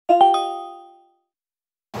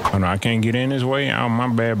Oh no, I can't get in this way? Oh, my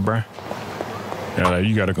bad, bruh.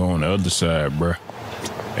 You gotta go on the other side, bruh.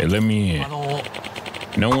 Hey, let me in.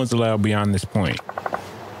 No one's allowed beyond this point.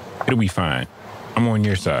 It'll be fine. I'm on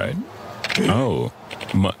your side. Oh,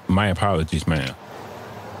 my apologies, ma'am.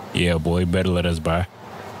 Yeah, boy, better let us by.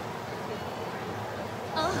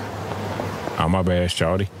 Oh, my bad,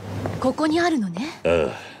 shawty.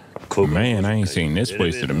 Man, I ain't seen this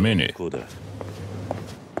place in a minute.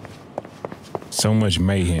 So much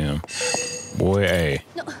mayhem. Boy, hey,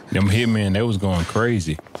 them hitmen, they was going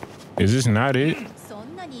crazy. Is this not it?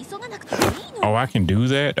 Oh, I can do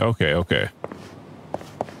that? Okay, okay.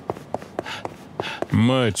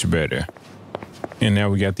 Much better. And now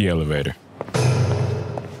we got the elevator.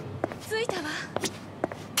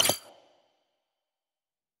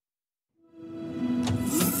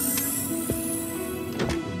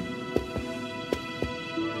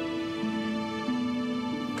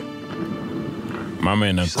 My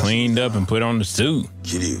man done cleaned up and put on the suit.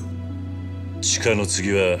 地下の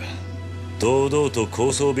次は堂々と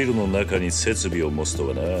高層ビルの中に設備を持つと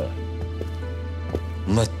はな。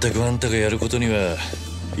まったくあんたがやることには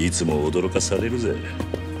いつも驚かされるぜ。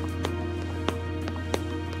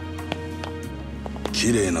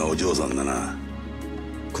綺麗なお嬢さんだな。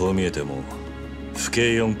こう見えても府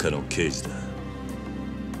警四課の刑事だ。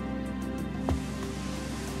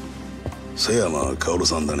瀬山薫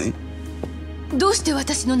さんだね。どうして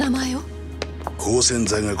私の名前を？高専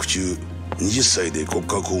在学中20歳で国家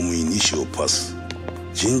公務員2種をパス。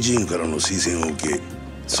人事院からの推薦を受け、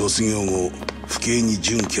卒業後府警に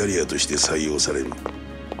準キャリアとして採用される。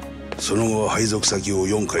その後は配属先を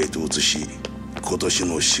4回と移し、今年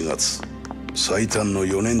の4月最短の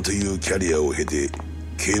4年というキャリアを経て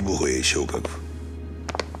警部補へ昇格。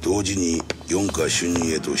同時に4課主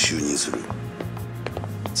任へと就任する。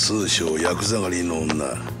通称ヤクザ狩りの女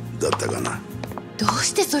だったかな。どう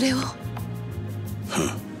してそれを？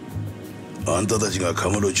あんたたちがカ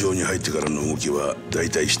ムロ町に入ってからの動きは大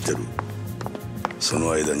体知ってる。そ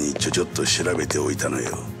の間にちょっと調べておいたの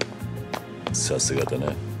よ。さすがだ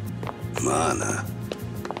な。まあな。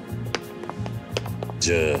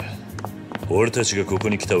じゃあ俺たちがここ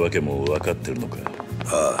に来たわけも分かってるのか？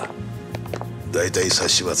ああ、大体察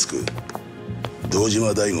しはつく。堂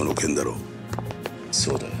島大吾の件だろ。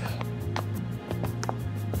そうだ。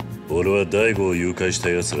俺は大吾を誘拐した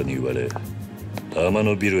奴らに言われ天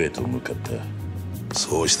野ビルへと向かった。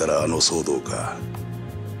そうしたらあの騒動か。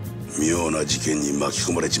妙な事件に巻き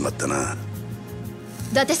込まれちまったな。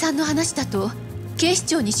伊達さんの話だと警視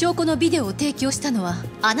庁に証拠のビデオを提供したのは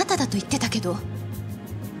あなただと言ってたけど。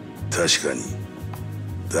確かに。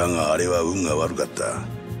だがあれは運が悪かった。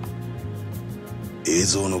映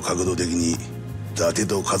像の角度的に伊達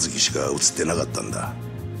と和樹しか映ってなかったんだ。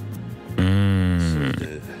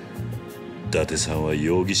伊達さんは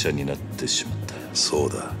容疑者になってしまった。そ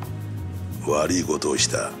うだ。悪いことをし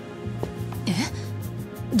た。え？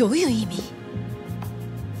どういう意味？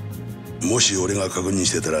もし俺が確認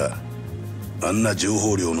してたら、あんな情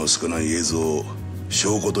報量の少ない映像を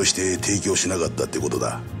証拠として提供しなかったってこと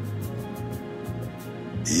だ。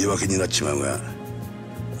言い訳になっちまうが、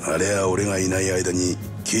あれは俺がいない間に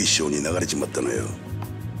警視庁に流れちまったのよ。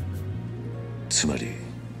つまり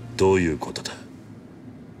どういうことだ？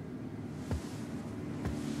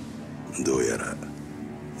どうやら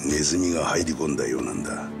ネズミが入り込んだようなん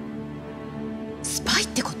だ。スパイっ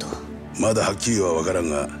てこと？まだはっきりは分からん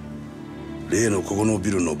が、例のここの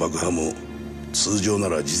ビルの爆破も通常な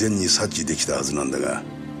ら事前に察知できたはずなんだが、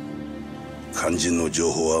肝心の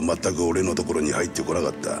情報は全く俺のところに入ってこなか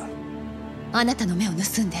った。あなたの目を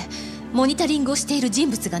盗んでモニタリングをしている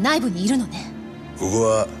人物が内部にいるのね。ここ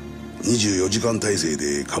は24時間体制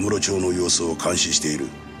でカムロ町の様子を監視している。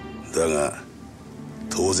だが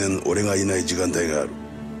当然俺がいない時間帯がある。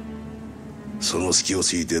その隙を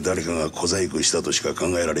ついて誰かが小細工したとしか考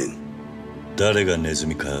えられん。誰がネズ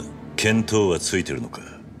ミか見当はついてるのか？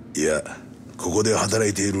いや、ここで働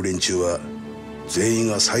いている連中は全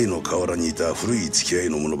員がサイの河原にいた古い付き合い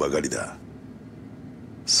の者ばかりだ。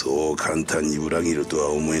そう簡単に裏切るとは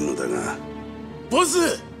思えんのだが。ボ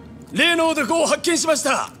ス、例の男を発見しまし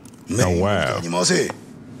た。Oh, wow.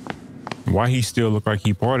 Why he still look like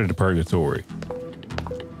he part of the purgatory?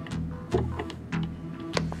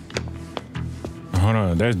 Hold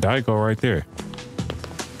on, that's Daigo right there.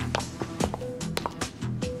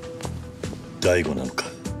 大悟なのか？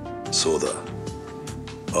そうだ。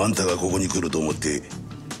あんたがここに来ると思って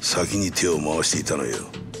先に手を回していたのよ。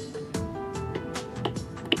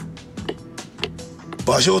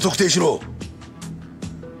場所を特定しろ。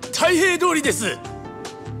太平通りです。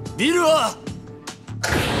ビルは。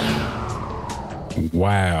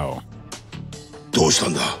Wow. どうした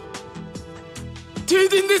んだ？停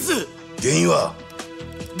電です。原因は？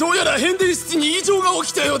どうやら変電室に異常が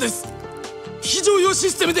起きたようです。非常用シ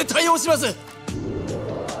ステムで対応します。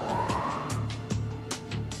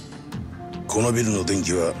このビルの電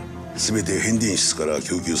気は全て変電室から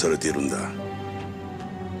供給されているんだ。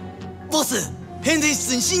ボス、変電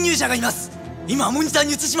室に侵入者がいます。今モニター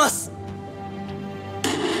に映します。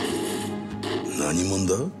何者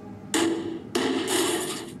だ？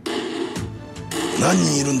何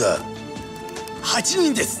人いるんだ？8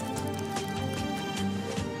人です。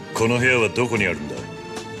この部屋はどこにあるんだ？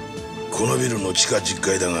このビルの地下10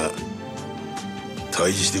階だが、退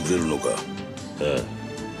治してくれるのか？ああ、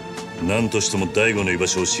何としても大悟の居場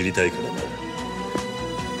所を知りたいからな。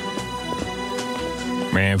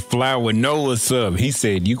Man, Flower know what's up. He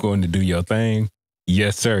said, you going to do your thing?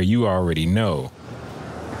 Yes, sir. You already know.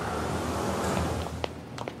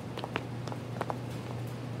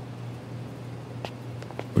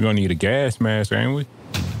 We're going to need a gas mask, ain't we?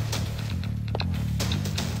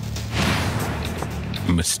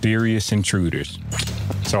 Mysterious intruders.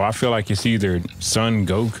 So I feel like it's either Son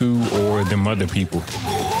Goku or them other people.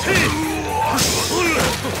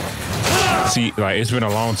 See, like, it's been a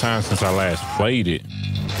long time since I last played it.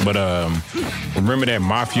 But, remember that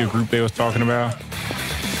Mafia group they was talking about?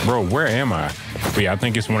 Bro, where am I? But yeah, I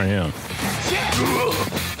think it's one of them.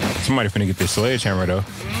 Somebody finna get this sledgehammer, though.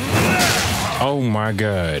 Oh, my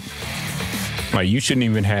God. Like, you shouldn't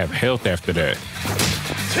even have health after that.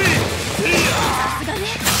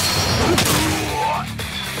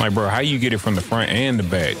 Like, bro, how you get it from the front and the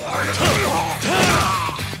back?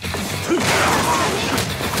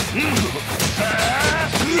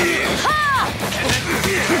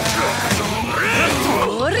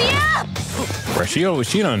 Bro,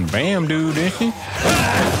 she done bam, dude, didn't she?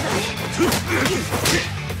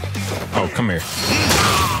 Oh, come here.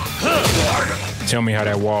 Tell me how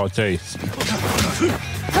that wall tastes.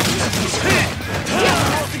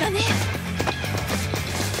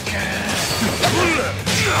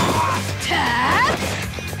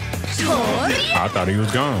 I thought he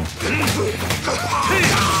was gone.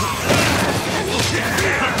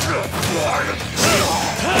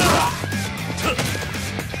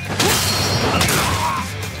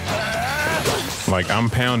 Like, I'm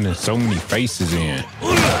pounding so many faces in.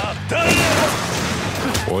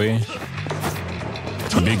 Boy.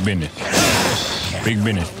 Big business. Big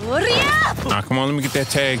business. Nah, come on, let me get that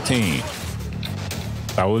tag team.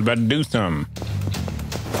 I was about to do something.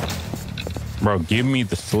 Bro, give me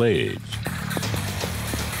the sledge.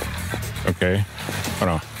 Okay.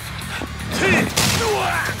 Hold on.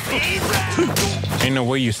 Ain't no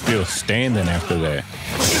way you're still standing after that.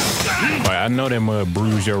 Like, I know that mud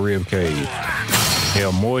bruised your rib cage.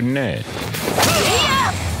 Hell, more than that.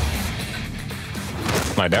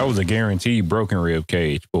 Like, that was a guaranteed broken rib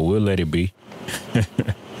cage, but we'll let it be.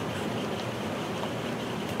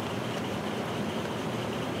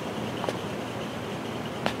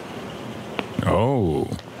 Oh.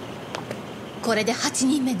 これで8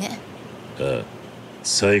人目ね。ああ、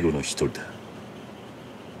最後の一人だ。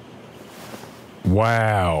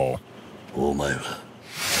Wow. お前は。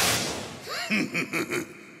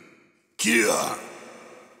キリア、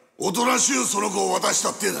おとなしゅうその子を渡し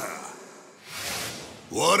たってな。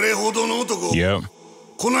我ほどの男、Yep.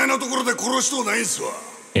 こないなところで殺しとうないんすわ。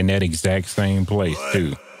In that exact same place,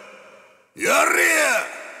 too. やれや、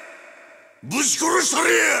ぶち殺した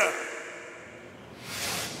れや。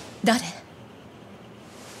誰？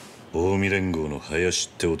近江連合の林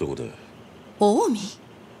って男だ。近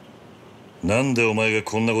江？なんでお前が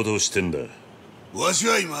こんなことをしてんだ？わし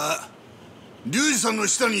は今、龍二さんの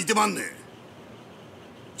下にいてまんねん。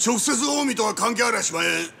直接近江とは関係ありゃしまへ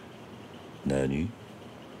ん。何？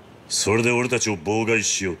それで俺たちを妨害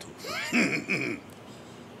しようと。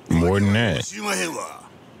More than that. 知りまへんわ。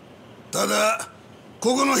ただ、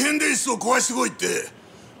ここの変電室を壊してこいって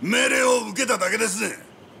命令を受けただけですね。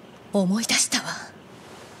思い出したわ。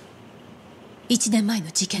1年前の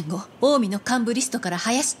事件後、近江の幹部リストから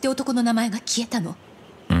林って男の名前が消えたの。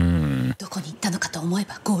どこに行ったのかと思え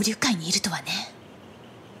ば合流会にいるとはね。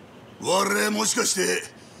我もしかして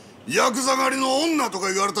ヤクザ狩りの女と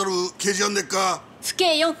か言われたる刑事やんでっか。府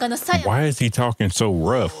警4課のさや。 Why is he talking so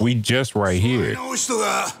rough? We just right here. その人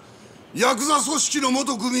がヤクザ組織の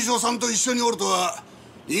元組長さんと一緒におるとは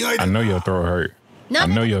意外だ。 I know your throat hurt. I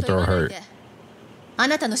know your throat hurt. あ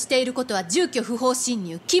なたのしていることは住居不法侵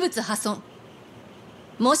入、器物破損。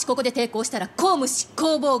もしここで抵抗したら公務執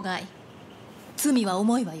行妨害。罪は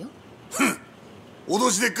重いわよ。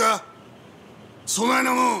脅しでっか。そない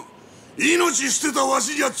なもん命捨てたわ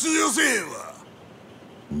しには通用せえへんわ。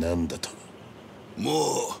なんだと？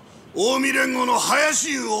もう近江連合の林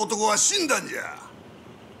いう男は死んだんじゃ。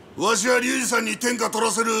わしは龍二さんに天下取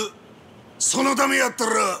らせる。そのためやった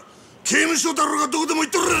ら刑務所だろうがどこでも行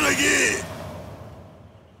っとるやないけ。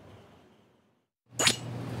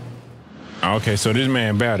Okay, so this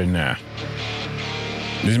man about it now.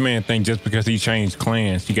 This man think just because he changed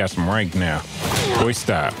clans, he got some rank now. Boy,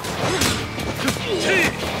 stop.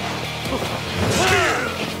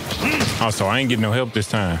 Also, I ain't getting no help this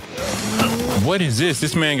time. What is this?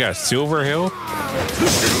 This man got silver health?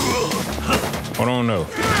 Hold on, no.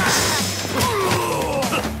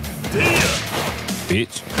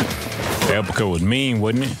 Bitch. The uppercut was mean,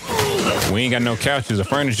 wasn't it? We ain't got no couches or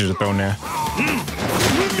furniture to throw now.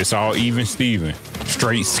 It's all even Steven.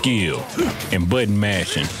 Straight skill and button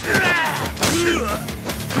mashing.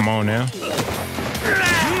 Come on now.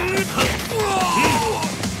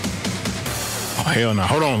 Oh, hell no.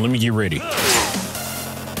 Hold on. Let me get ready.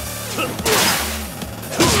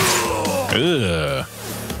 Ugh.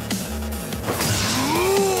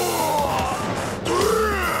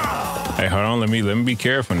 Hey, hold on. Let me be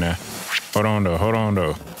careful now. Hold on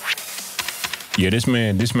though. Yeah, this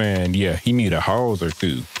man, yeah, he need a hose or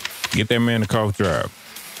two. Get that man a cough drop.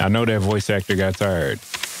 I know that voice actor got tired.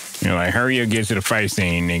 You're like, hurry up, get to the fight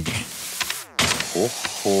scene, nigga.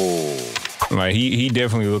 Like, he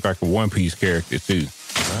definitely looked like a One Piece character, too.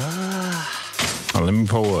 Oh, let me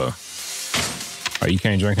pull up. Oh, you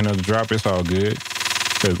can't drink another drop? It's all good.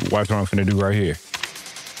 Cause watch what I'm finna do right here.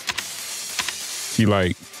 See,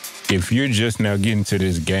 like, if you're just now getting to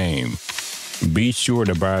this game, be sure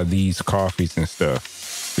to buy these coffees and stuff.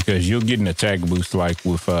 Because you'll get an attack boost like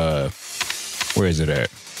with, where is it at?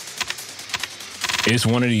 It's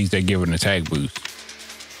one of these that give an attack boost.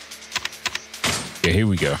 Yeah, here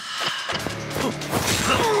we go.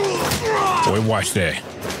 Boy, watch that.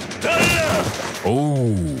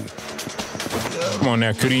 Oh. Come on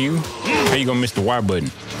now, couldn't you? How you gonna miss the Y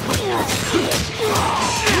button?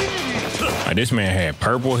 This man had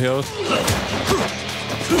purple health.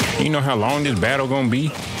 You know how long this battle gonna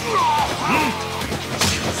be?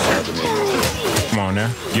 Come on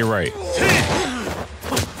now, get right.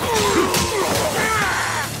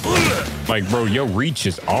 Like, bro, your reach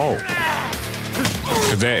is off.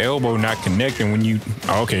 Cause that elbow not connecting when you...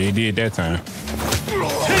 Oh, okay, it did that time.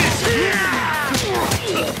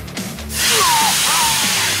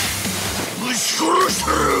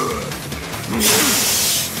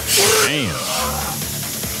 Damn.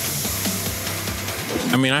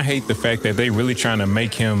 I mean, I hate the fact that they really trying to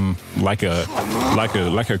make him like a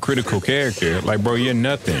critical character. Like, bro, you're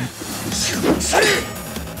nothing.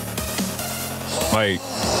 Like,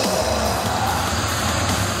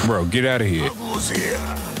 bro, get out of here.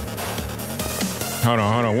 Hold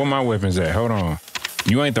on. Where my weapons at? Hold on.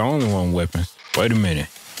 You ain't the only one with weapons. Wait a minute.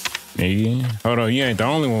 Nigga. Hold on, you ain't the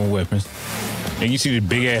only one with weapons. Nigga, you see this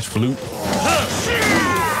big ass flute?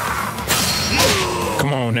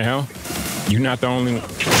 Come on now. You're not the only one.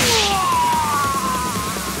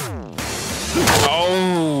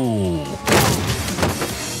 Oh.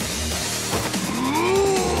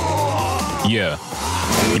 Yeah.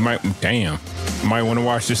 You might, damn. Might want to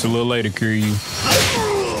watch this a little later, Kiryu.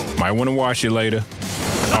 Might want to watch it later.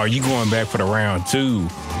 Oh, you going back for the round 2?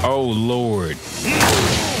 Oh, Lord.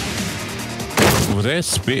 Was that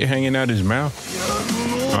spit hanging out his mouth?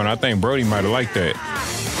 Oh, I think Brody might have liked that.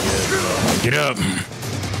 Get up.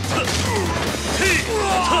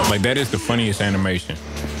 Like, that is the funniest animation.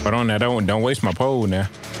 But on that, don't waste my pole now.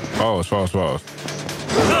 Pause.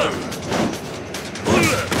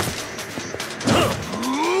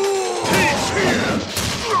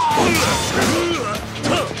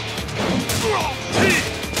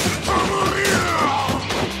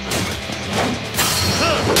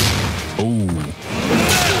 Ooh.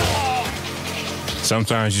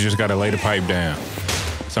 Sometimes you just gotta lay the pipe down.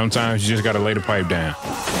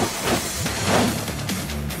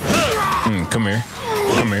 Come here.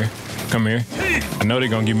 I know they're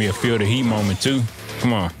gonna give me a feel the heat moment too.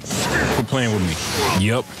 Come on, quit playing with me.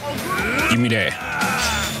 Yup, give me that.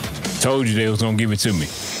 Told you they was gonna give it to me.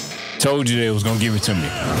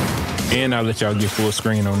 And I'll let y'all get full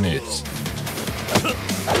screen on this.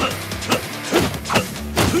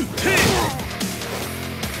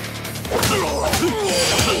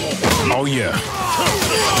 Oh yeah.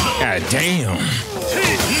 God damn.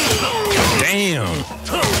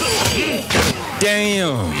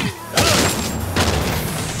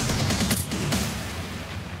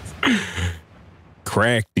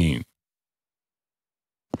 Cracked him.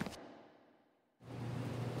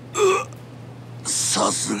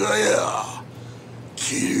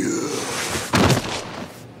 Kiryu.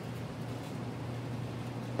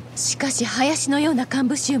 しかし林のような幹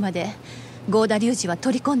部衆まで合田隆二は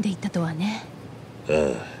取り込んでいったとはね。あ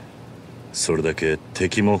あ、それだけ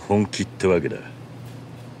敵も本気ってわけだ。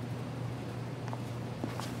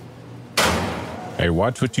 Hey,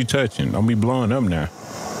 watch what you touching. Don't be blowing up now.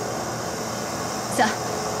 さあ、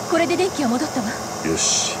これで電気は戻ったわ。よ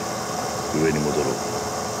し、上に戻ろう。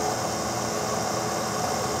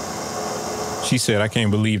 She said, I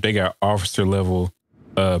can't believe they got officer level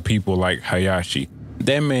people like Hayashi.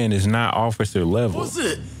 That man is not officer ボ level.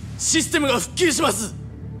 ス、システムが復旧します。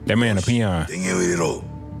 That man a peon. 電源を入れろ。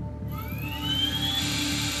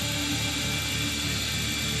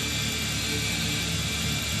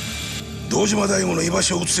堂島大吾の居場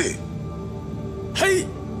所を移せ。はい。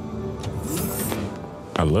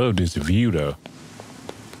 I love this view though.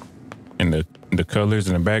 And the colors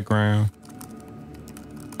in the background.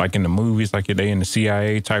 Like in the movies, like they in the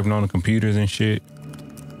CIA typing on the computers and shit.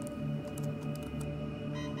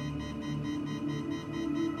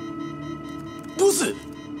 ボス。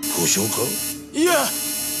故障か？いや、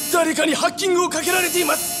誰かにハッキングをかけられてい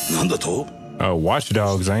ます。なんだと？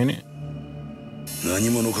 Watchdogs, ain't it?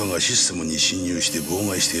 何者かがシステムに侵入して妨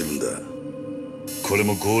害しているんだ。これ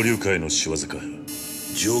も合流会の仕業か。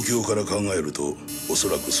状況から考えるとおそ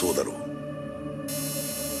らくそうだろう。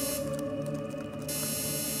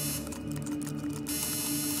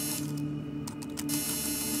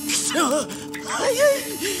早い。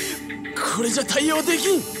これじゃ対応で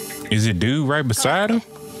きん。 Is it dude right beside him?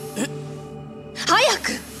 早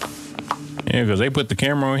く。 Yeah, because they put the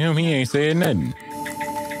camera on him. He ain't said nothing.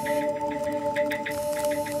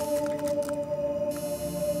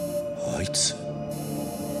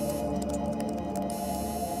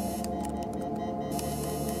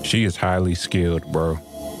 She is highly skilled, bro.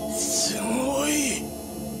 すごい。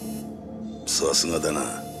さすがだな。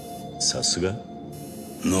さすが？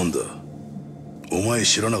なんだ、お前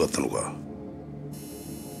知らなかったのか。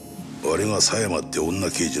あれが狭山って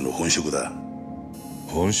女刑事の本職だ。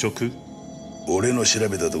本職？俺の調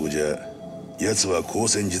べたとこじゃ、奴は高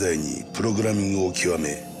専時代にプログラミングを極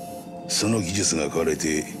め、その技術が買われ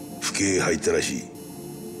て府警へ入ったらしい。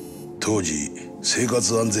当時生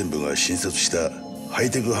活安全部が新設したハ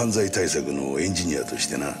イテク犯罪対策のエンジニアとし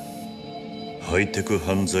てな。ハイテク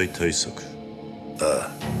犯罪対策？あ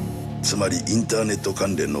あ、つまりインターネット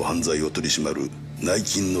関連の犯罪を取り締まる内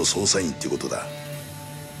勤の捜査員ってことだ。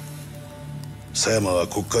狭山は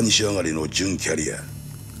国家西上がりの準キャリア、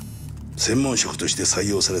専門職として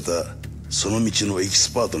採用されたその道のエキス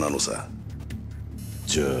パートなのさ。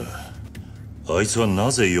じゃああいつはな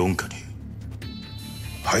ぜ4課に？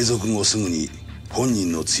配属後すぐに本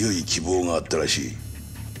人の強い希望があったらしい。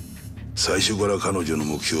最初から彼女の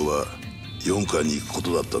目標は4課に行くこ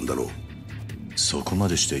とだったんだろう。そこま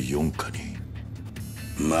でして4課に？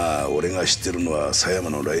まあ俺が知ってるのは狭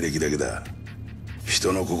山の来歴だけだ。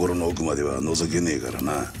人の心の奥までは覗けねえから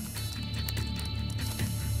な。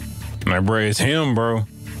My bro, it's him, bro.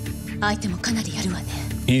 相手もかなりやるわね。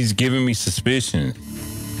 He's giving me suspicion.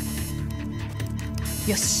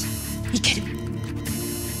 よし、いける。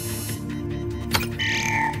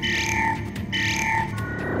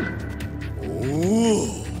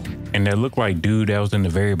And that looked like dude that was in the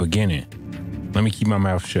very beginning. Let me keep my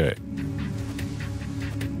mouth shut.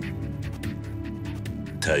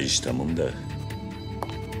 大したもんだ。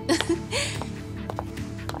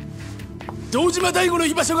堂島大吾の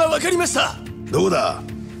居場所が分かりました。どこだ？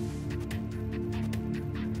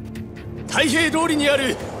太平通りにあ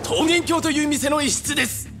る桃源郷という店の一室で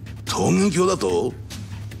す。桃源郷だと？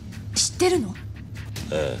知ってるの？あ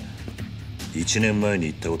あ、1年前に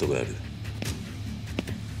行ったことがある。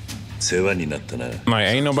世話になったな。Like,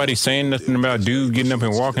 ain't nobody saying nothing about dude getting up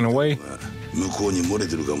and walking away? 向こうに漏れ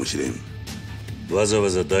てるかもしれん。わざわ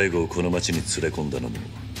ざ大吾をこの町に連れ込んだのも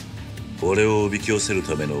俺をおびき寄せる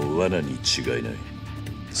ための罠に違いない。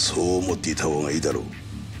そう思っていた方がいいだろう。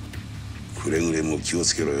くれぐれも気を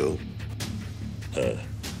つけろよ。ああ。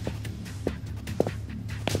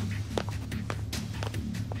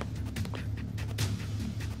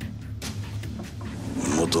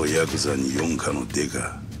元ヤクザに4課のデ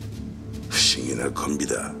カ。不思議なコンビ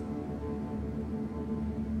だ。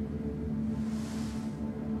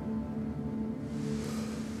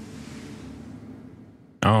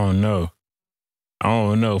I don't know. I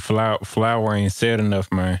don't know. Flower ain't said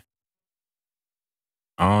enough, man.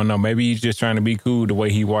 I don't know. Maybe he's just trying to be cool the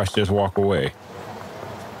way he watched us walk away.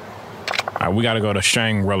 All right, we gotta go to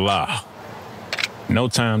Shangri-La. No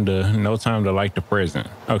time to like the present.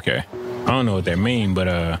 Okay. I don't know what that means, but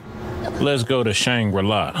let's go to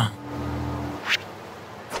Shangri-La.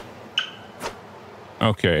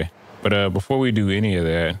 Okay. But before we do any of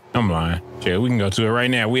that, I'm lying. Yeah, we can go to it right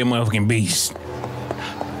now. We a motherfucking beast.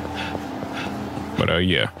 But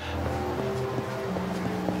yeah.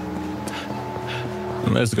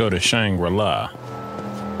 Let's go to Shangri-La.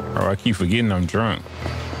 Oh, I keep forgetting I'm drunk.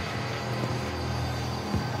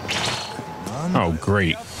 Oh,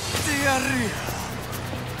 great.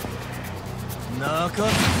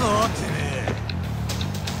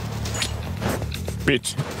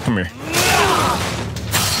 Bitch, come here.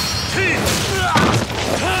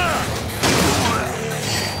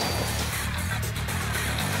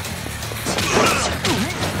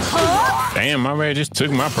 Damn, my man just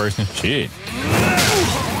took my person. Shit.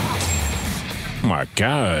 Oh my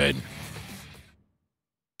God.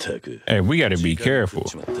 Hey, we gotta be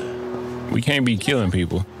careful. We can't be killing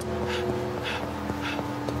people.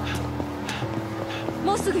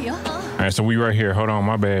 Alright, so we right here. Hold on,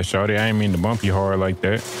 my bad, shawty. I ain't mean to bump you hard like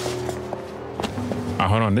that. Oh,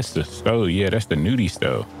 hold on, this is the stove. Yeah, that's the nudie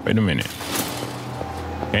stove. Wait a minute.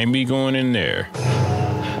 Can't be going in there.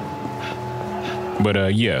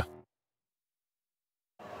 But yeah.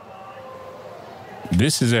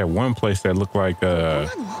 This is at one place that looked like where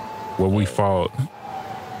we fought.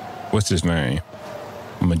 What's his name?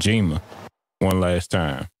 Majima. One last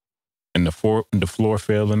time. And the floor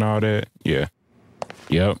fell and all that. Yeah.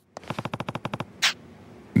 Yep.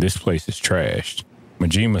 This place is trashed.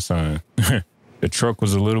 Majima-san. The truck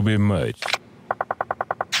was a little bit much.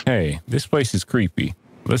 Hey, this place is creepy.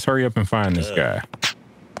 Let's hurry up and find this guy.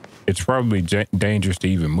 It's probably dangerous to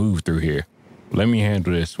even move through here. Let me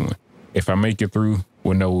handle this one. If I make it through,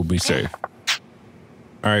 we'll know we'll be safe.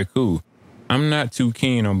 All right, cool. I'm not too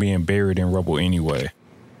keen on being buried in rubble anyway.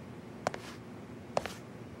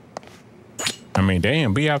 I mean,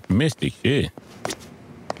 damn, be optimistic, shit.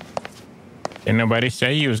 Didn't nobody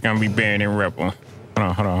say you was gonna be buried in rubble.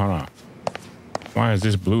 Hold on. Why is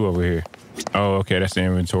this blue over here? Oh, okay, that's the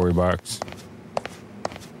inventory box.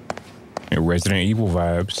 And Resident Evil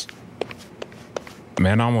vibes.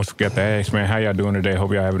 Man, I almost forgot to ask, man, how y'all doing today?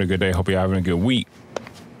 Hope y'all having a good day. Hope y'all having a good week.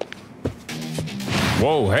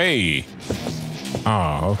 Whoa, hey.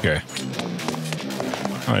 Oh, okay.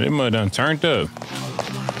 Oh, this mud done turned up.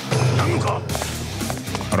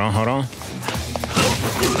 Hold on.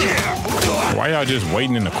 Why y'all just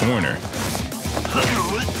waiting in the corner?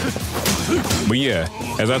 But yeah,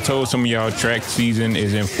 as I told some of y'all, track season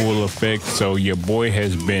is in full effect, so your boy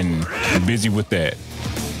has been busy with that.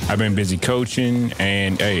 I've been busy coaching,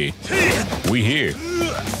 and hey, we here.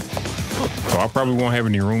 So I probably won't have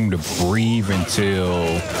any room to breathe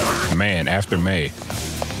until, man, after May.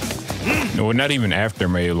 No, not even after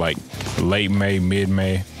May, like late May,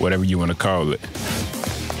 mid-May, whatever you want to call it.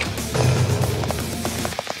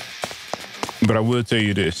 But I will tell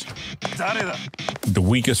you this. The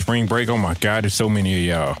week of spring break, oh my God, there's so many of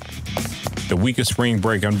y'all. The week of spring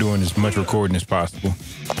break, I'm doing as much recording as possible.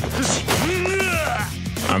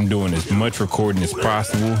 I'm doing as much recording as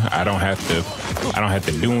possible. I don't have to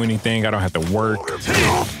do anything. I don't have to work.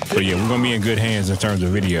 So yeah, we're gonna be in good hands in terms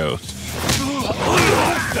of videos.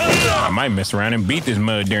 I might mess around and beat this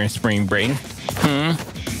mud during spring break.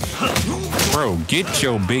 Bro, get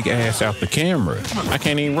your big ass out the camera. I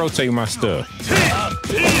can't even rotate my stuff.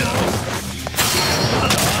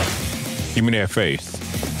 Give me that face.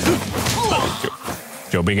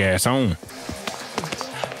 Get your big ass on.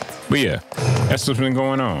 But yeah, that's what's been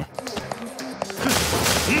going on.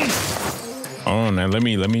 Oh, now let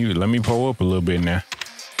me pull up a little bit now.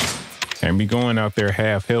 Can't be going out there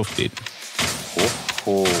half healthed.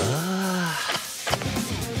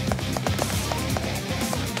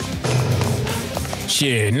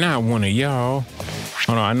 Shit, not one of y'all.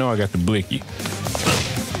 Hold on, I know I got the blicky.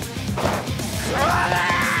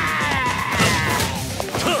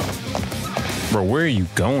 Bro, where are you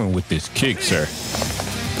going with this kick, sir?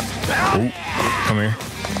 Ooh, come here.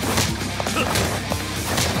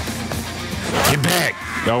 Get back!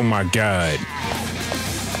 Oh my God.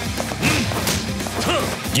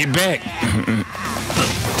 Get back!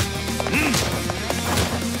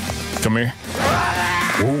 Come here.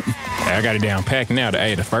 Ooh. I got it down packed now.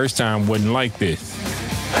 Hey, the first time wasn't like this.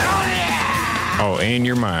 Oh, and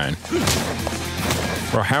you're mine.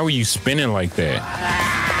 Bro, how are you spinning like that?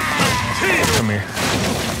 Come here.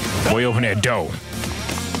 Boy, open that door.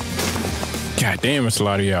 God damn, it's a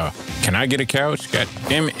lot of y'all. Can I get a couch? God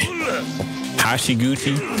damn it.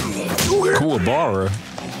 Hashiguchi. Kuwabara.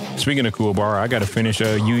 Speaking of Kuwabara, I gotta finish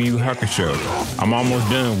Yu Yu Hakusho. I'm almost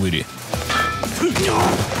done with it.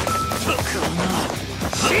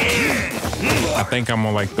 I think I'm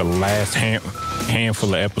on like the last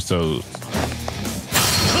handful of episodes.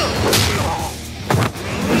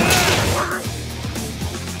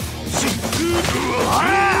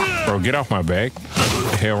 Bro, get off my back.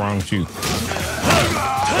 What the hell wrong with you?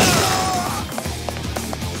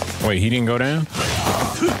 Wait, he didn't go down?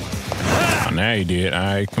 now he did. All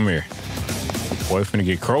right, come here. Boy, finna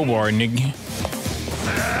get crowbar, nigga.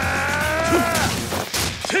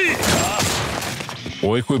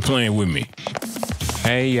 Boy, quit playing with me.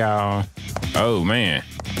 Hey, y'all. Oh, man.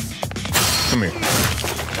 Come here.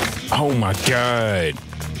 Oh, my God.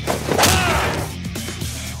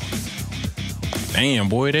 Damn,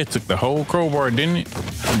 boy, that took the whole crowbar, didn't it?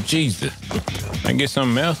 Oh, Jesus. I get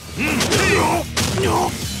something else?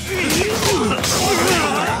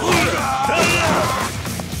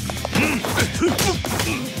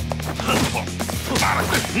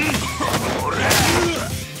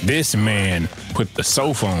 This man put the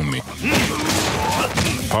sofa on me.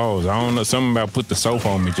 Pause. I don't know. Something about put the sofa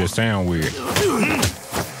on me just sound weird.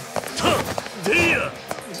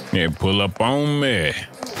 Yeah, pull up on me.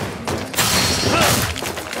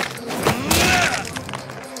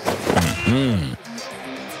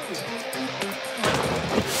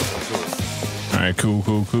 All right,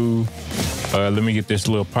 cool. Let me get this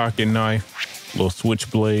little pocket knife, little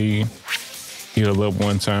switchblade. Heal up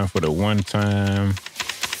one time for the one time.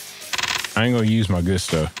 I ain't gonna use my good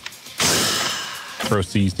stuff.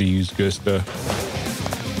 Proceeds to use good stuff.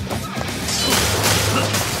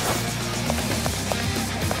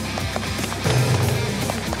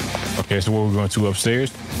 Okay, so what we're going to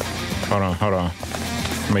upstairs? Hold on.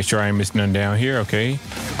 Make sure I ain't missing nothing down here, okay?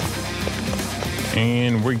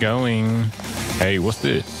 And we're going. Hey, what's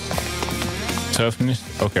this? Toughness?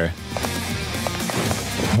 Okay.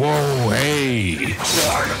 Whoa, hey.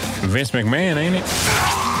 Vince McMahon, ain't it?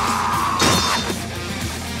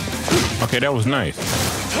 Okay, that was nice.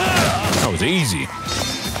 That was easy.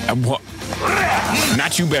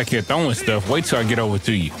 Not you back here throwing stuff. Wait till I get over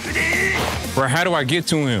to you. Bro, how do I get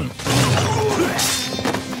to him?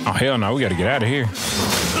 Oh, hell no. We got to get out of here.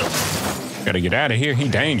 Got to get out of here. He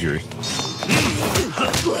dangerous.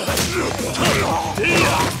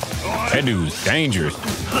 That dude's dangerous.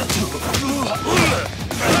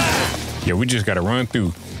 Yeah, we just got to run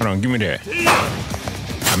through. Hold on. Give me that.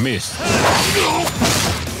 I missed.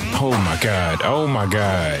 Oh, my God. Oh, my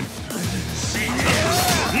God.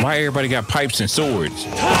 Why everybody got pipes and swords?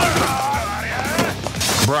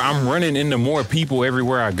 Bro, I'm running into more people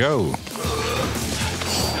everywhere I go.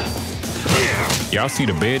 Y'all see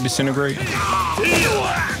the bed disintegrate?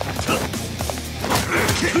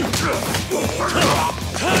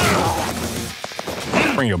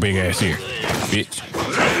 Bring your big ass here, bitch.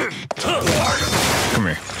 Come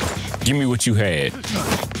here. Give me what you had.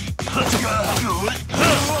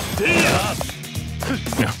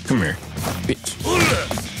 No, come here. Bitch.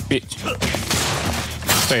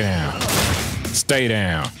 Stay down. Stay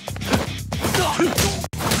down.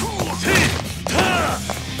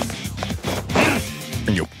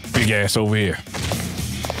 Bring your big ass over here.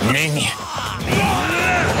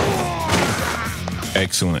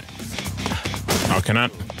 Excellent. Oh, can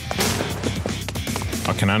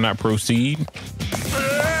I not proceed?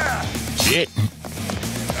 Shit.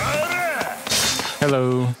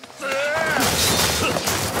 Hello.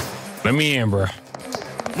 Let me in, bro.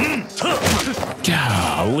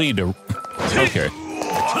 Golly, okay.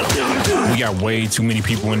 We got way too many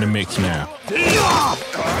people in the mix now.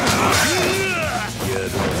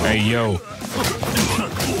 Hey, yo.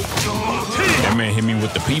 That man hit me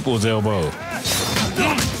with the people's elbow.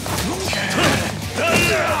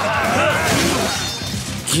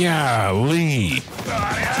 Golly.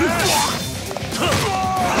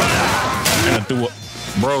 And I threw up.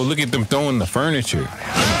 Bro, look at them throwing the furniture.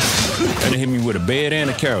 And they hit me with a bed and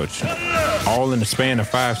a couch. All in the span of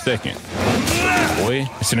 5 seconds. Boy,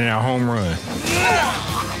 it's in our home run.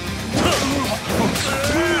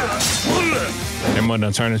 That mother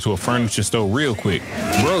done turned into a furniture store real quick.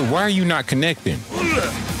 Bro, why are you not connecting?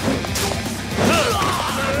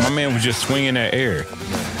 My man was just swinging that air.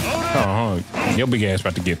 Oh, your big ass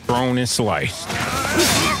about to get thrown and sliced. Oh,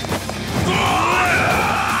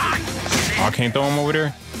 I can't throw him over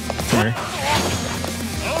there? Come here.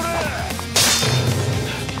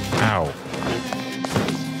 Ow.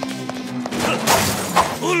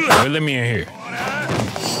 Boy, let me in here.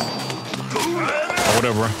 Oh,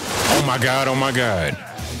 whatever. Oh my God, oh my God.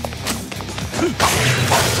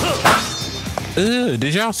 Ugh,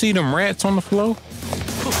 did y'all see them rats on the floor?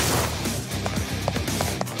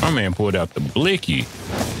 My man pulled out the blicky,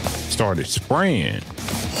 started spraying.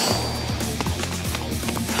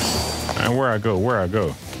 And where I go?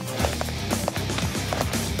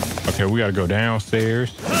 Okay, we gotta go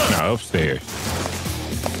downstairs. No, upstairs.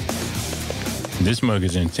 This mug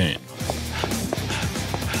is intense.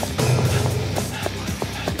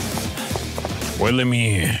 Well, let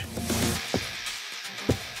me in.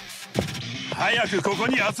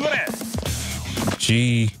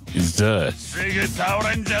 Jesus.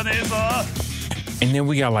 And then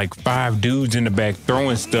we got like 5 dudes in the back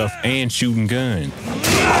throwing stuff and shooting guns.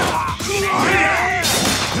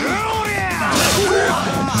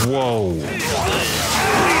 Whoa.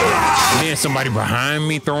 And then somebody behind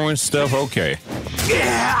me throwing stuff. Okay.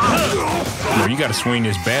 Bro, you gotta swing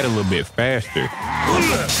this bat a little bit faster.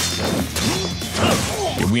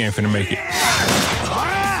 Yeah, we ain't finna make it.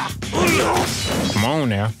 Come on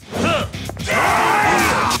now.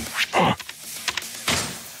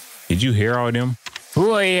 Did you hear all them?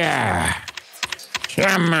 Oh yeah.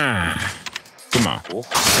 Come on. Come on.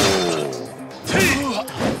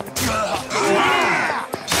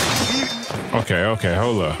 Okay, okay,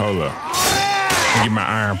 hold up. Let me get my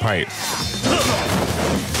iron pipe.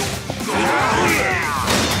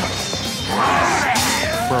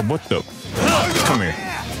 Bro, what the? Come here.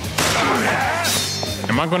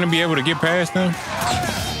 Am I gonna be able to get past them?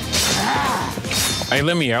 Hey,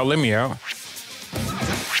 let me out.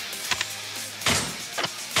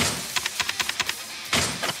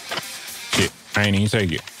 Shit, I ain't even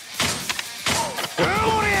take it.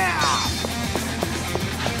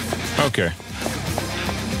 Okay.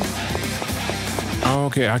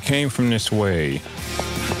 Okay, I came from this way.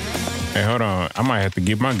 Hey, hold on. I might have to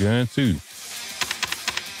get my gun too.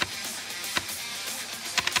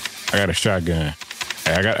 I got a shotgun.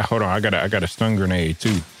 Hey, I got a stun grenade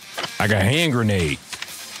too. I got hand grenades.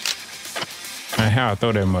 How I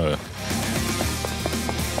throw that mug?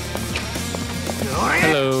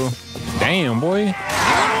 Hello. Damn, boy.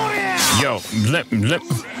 Yo, let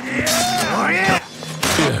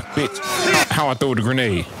bitch. How I throw the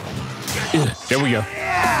grenade? There we go. All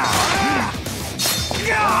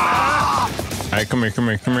right, come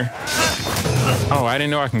here. Oh, I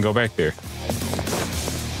didn't know I can go back there.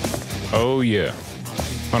 Oh, yeah.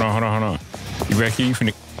 Hold on. You back here, you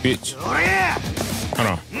finna, bitch. Hold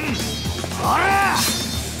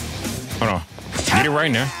on. Get it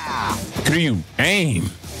right now. Could you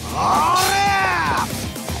aim?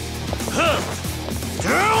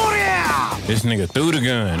 This nigga threw the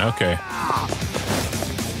gun. Okay.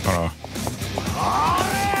 Hold on.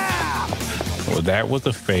 Well, that was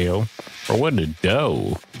a fail. Or what a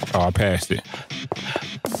dough. Oh, I passed it.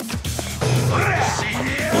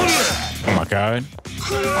 Oh my God.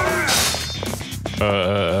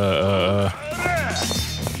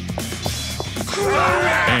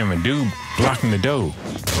 Damn, a dude blocking the dough.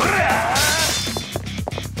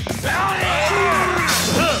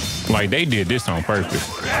 Like they did this on purpose.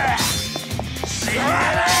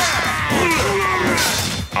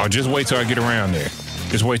 Oh, just wait till I get around there.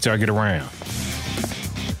 Just wait till I get around.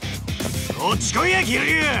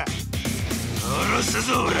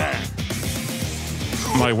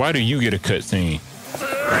 I'm like, why do you get a cutscene?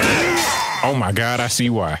 Oh my God, I see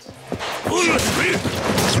why.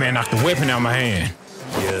 This man knocked the weapon out of my hand.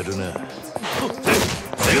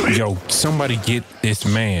 Yo, somebody get this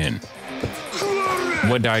man.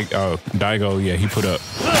 What Daigo, yeah, he put up.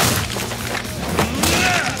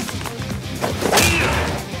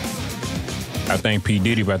 I think P.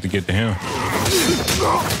 Diddy about to get to him.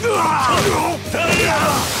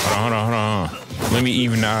 Hold on. Let me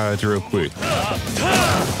even the odds real quick.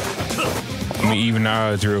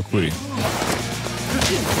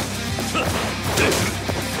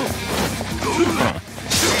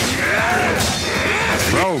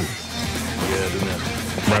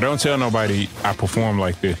 Bro, don't tell nobody I perform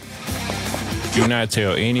like this. Do not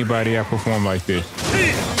tell anybody I perform like this.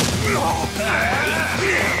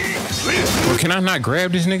 Bro, can I not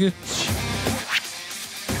grab this nigga?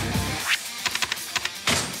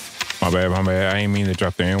 My bad. I ain't mean to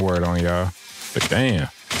drop the N-word on y'all. But damn.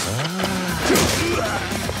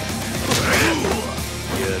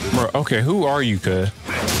 Bro, okay, who are you, cuz?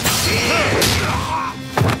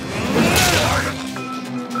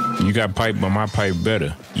 You got pipe, but my pipe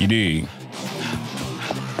better. You dig?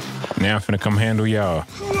 Now I'm finna come handle y'all.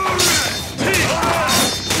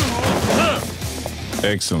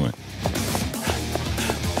 Excellent.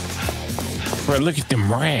 Bro, look at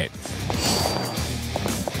them rats.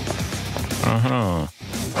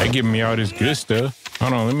 They giving me all this good stuff.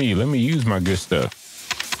 Hold on, let me use my good stuff.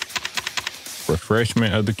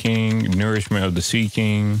 Refreshment of the king, nourishment of the sea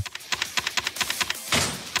king.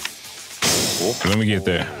 Let me get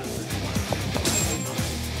that.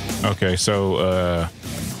 Okay, so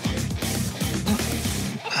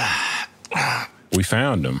we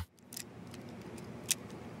found him.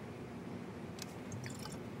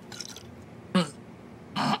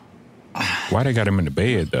 Why they got him in the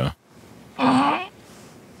bed though?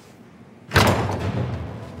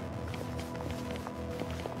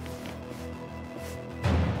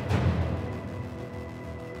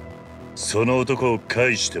 その男を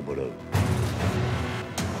返してもらう。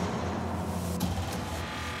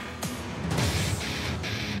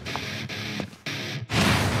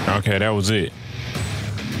Okay, that was it.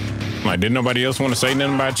 Like, did nobody else want to say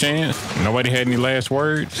nothing by chance? Nobody had any last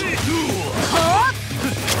words?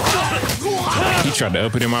 He tried to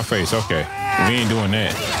up it in my face. Okay, we ain't doing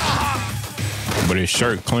that. But his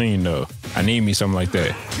shirt clean though. I need me something like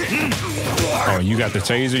that. Oh, you got the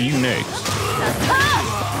taser? You next.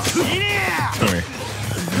 Come here.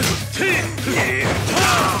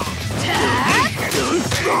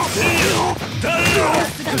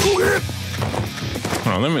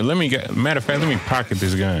 Hold on, let me get, matter of fact, let me pocket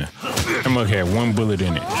this gun. That mug had one bullet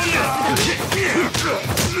in it.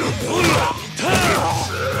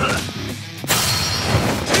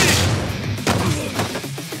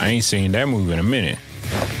 I ain't seen that move in a minute.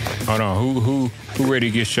 Hold on, who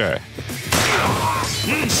ready to get shot?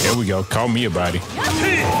 There we go, call me a body.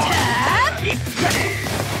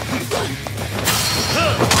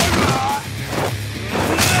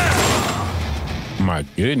 My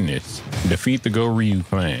goodness. Defeat the Go Ryu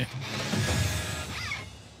clan.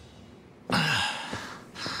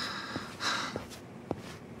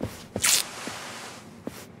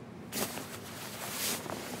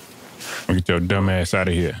 Get your dumb ass out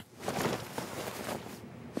of here.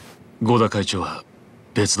 合田会長は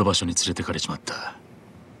別の場所に連れてかれちまった。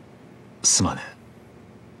すまね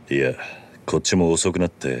え。いや、こっちも遅くなっ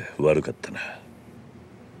て悪かったな。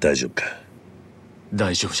大丈夫か？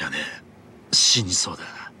大丈夫じゃねえ。死にそうだ。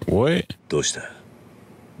What? どうした？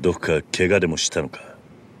どこか怪我でもしたのか？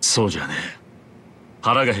そうじゃねえ。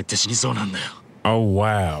腹が減って死にそうなんだよ。Oh,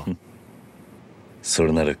 wow. そ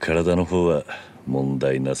れなら体の方は問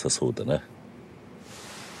題なさそうだな。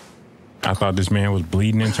I thought this man was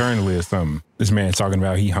bleeding internally or something. This man's talking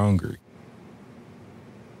about he hungry.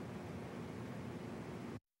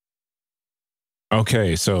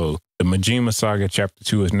 Okay, so the Majima Saga Chapter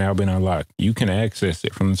 2 has now been unlocked. You can access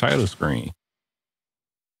it from the title screen.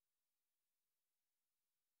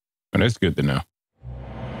 Oh, that's good to know.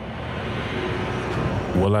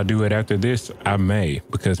 Will I do it after this? I may,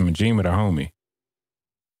 because Majima the homie.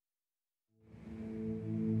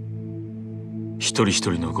 一人一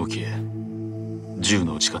人の動き、銃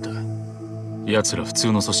の撃ち方、奴ら普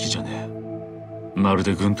通の組織じゃねえ。まる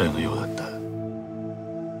で軍隊のようだった。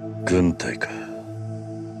軍隊か。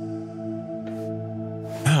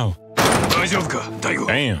Oh. 大丈夫か、大吾。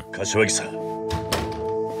Damn. 柏木さん。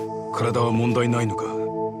体は問題ないのか。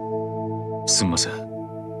すんません。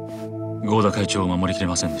合田会長を守りきれ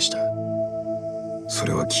ませんでした。そ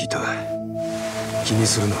れは聞いた。気に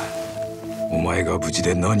するな。お前が無事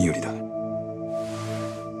で何よりだ。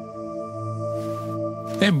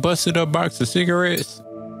That busted up box of cigarettes.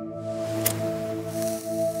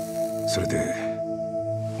 それで、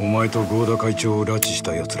お前と合田会長を拉致し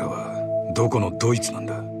た奴らはどこのドイツなん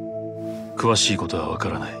だ？詳しいことはわか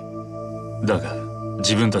らない。だが、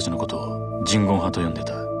自分たちのことを人言派と呼んで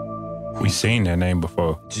た。We seen that name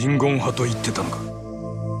before. 人言派と言ってたのか？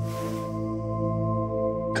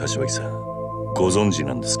柏木さん、ご存知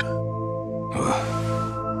なんですか？あ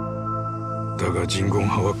あ。だが人言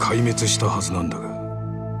派は壊滅したはずなんだが。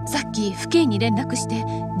さっき府警に連絡して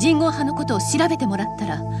人言派のことを調べてもらった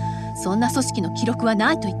ら、そんな組織の記録は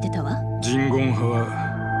ないと言ってたわ。人言派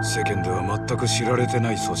は世間では全く知られて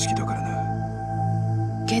ない組織だから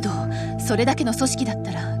な。けどそれだけの組織だっ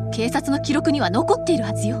たら警察の記録には残っている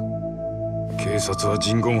はずよ。警察は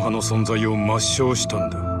人言派の存在を抹消したん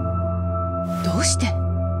だ。どうして？あ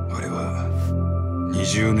れは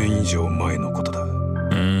20年以上前のことだ。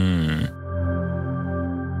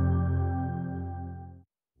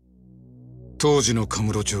当時のカ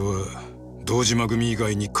ムロ町は堂島組以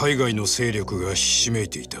外に海外の勢力がひしめい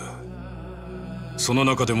ていた。その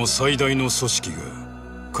中でも最大の組織が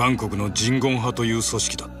韓国の人言派という組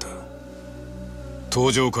織だった。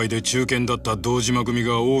東上界で中堅だった堂島組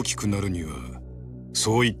が大きくなるには、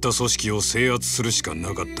そういった組織を制圧するしか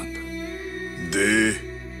なかったんだ。で、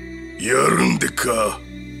やるんでっか、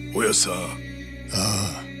親さん。あ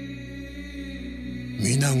あ、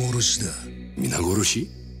皆殺しだ。皆殺し？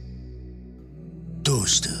どう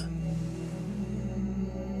した？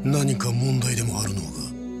何か問題でもあるのか？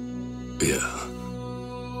いや。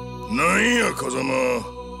なんや風間。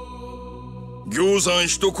行さん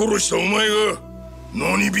人殺したお前が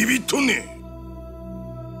何ビビっとんね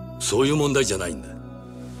ん。そういう問題じゃないんだ。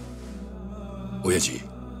親父、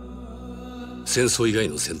戦争以外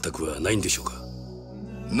の選択はないんでしょうか？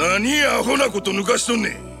何アホなこと抜かしとんね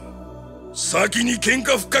ん。先に喧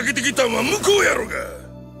嘩ふっかけてきたんは向こうやろが。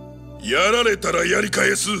やられたらやり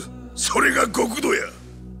返す。それが極度や。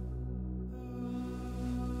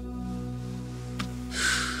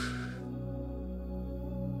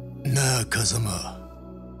なあ風間、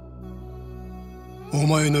お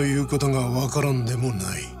前の言うことがわからんでもな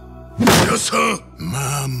い。皆さん、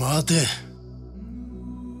まあ待て。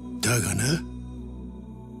だがな、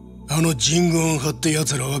あの神言派って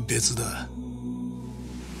奴らは別だ。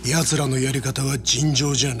奴らのやり方は尋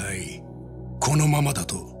常じゃない。このままだ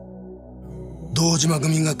と堂島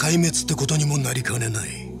組が壊滅ってことにもなりかねない。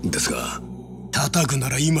ですが、叩くな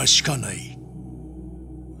ら今しかない。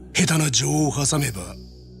下手な情を挟めば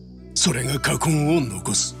それが禍根を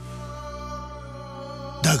残す。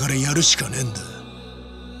だからやるしかねえんだ。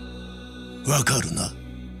わかるな？は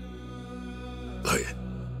い。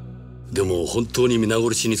でも本当に皆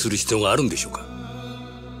殺しにする必要があるんでしょうか？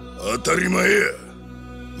当たり前や。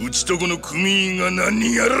うちとこの組員が何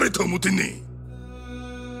人やられた思てんね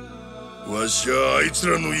ん。わしはあいつ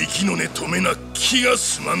らの息の根止めな気が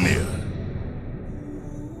すまんね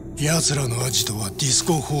や。奴らのアジトはディス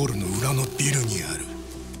コホールの裏のビルにある。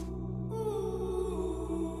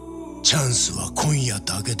チャンスは今夜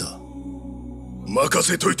だけだ。任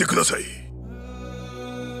せといてください。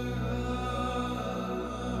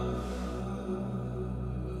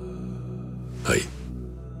はい。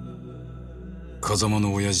風間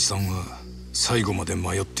の親父さんは最後まで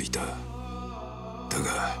迷っていた。だ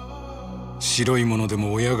が白いもので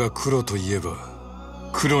も親が黒と言えば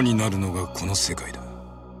黒になるのがこの世界だ。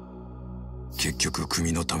結局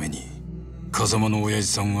組のために風間の親父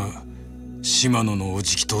さんは島野のお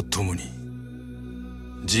じきと共に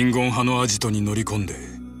神言派のアジトに乗り込んで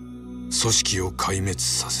組織を壊滅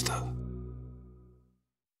させた。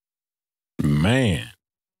Man.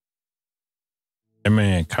 That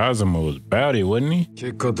man Kazuma was about it, wasn't he?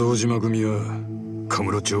 結果堂島組はカ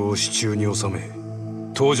ムロ町を手中に収め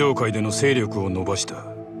東上界での勢力を伸ばした。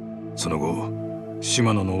その後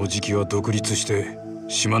島野のおじきは独立して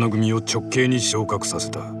島野組を直系に昇格させ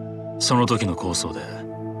た。その時の構想で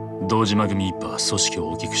堂島組一派は組織を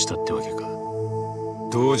大きくしたってわけか。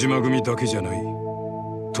堂島組だけじゃない。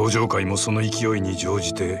東上界もその勢いに乗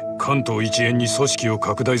じて関東一円に組織を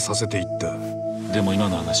拡大させていった。でも今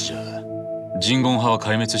の話じゃ神言派は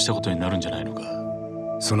壊滅したことになるんじゃないのか。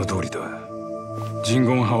その通りだ。神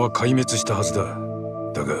言派は壊滅したはずだ。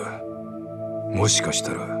だがもしかし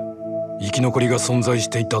たら生き残りが存在し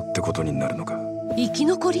ていたってことになるのか。生き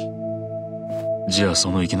残り？じゃあ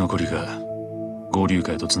その生き残りが合流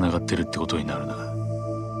会とつながってるってことになるな。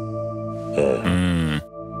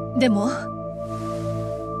でも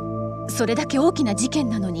それだけ大きな事件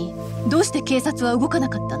なのにどうして警察は動かな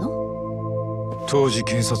かったの？当時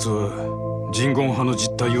警察は神言派の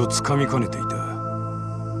実態をつかみかねていた。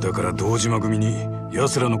だから堂島組に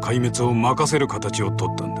奴らの壊滅を任せる形を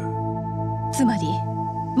取ったんだ。つまり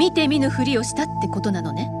見て見ぬふりをしたってことな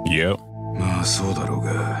のね。Yep。まあそうだろう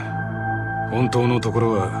が本当のとこ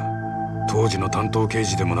ろは当時の担当刑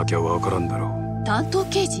事でもなきゃわからんだろう。担当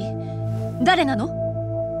刑事？誰なの？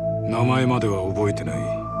名前までは覚えてない。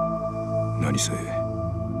何せ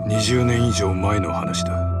20年以上前の話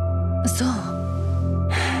だ。そう。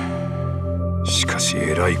しかし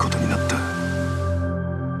えらいことになった。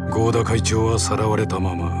合田会長はさらわれた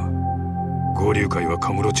まま合流会は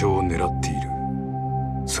カムロ町を狙っている。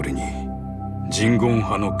それに神言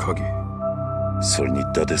派の影、それに伊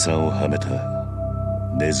達さんをはめた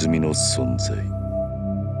ネズミの存在。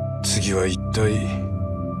次は一体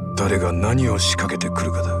誰が何を仕掛けてく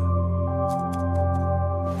るかだ。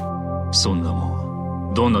そんな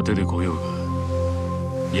もんどんな手で来よ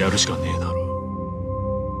うがやるしかねえだろ。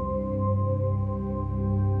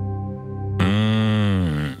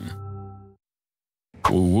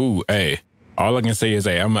Woo, hey, all I can say is,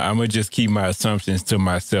 hey, I'm gonna just keep my assumptions to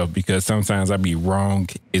myself because sometimes I be wrong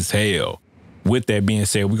as hell. With that being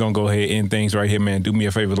said, we're gonna go ahead and end things right here, man. Do me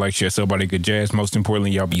a favor, like, share, somebody good jazz. Most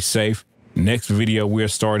importantly, y'all be safe. Next video, we're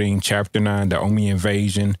starting Chapter 9, the Omi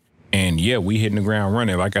Invasion. And yeah, we hitting the ground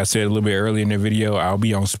running. Like I said a little bit earlier in the video, I'll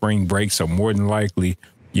be on spring break, so more than likely,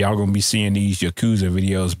 y'all gonna be seeing these YAKUZA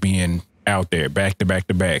videos being out there back to back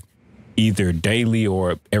to back, either daily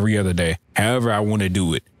or every other day, however I want to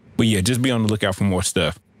do it. But yeah, just be on the lookout for more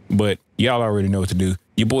stuff. But y'all already know what to do.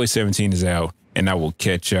 Your boy 17 is out, and I will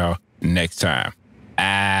catch y'all next time.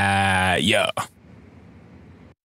 Yeah.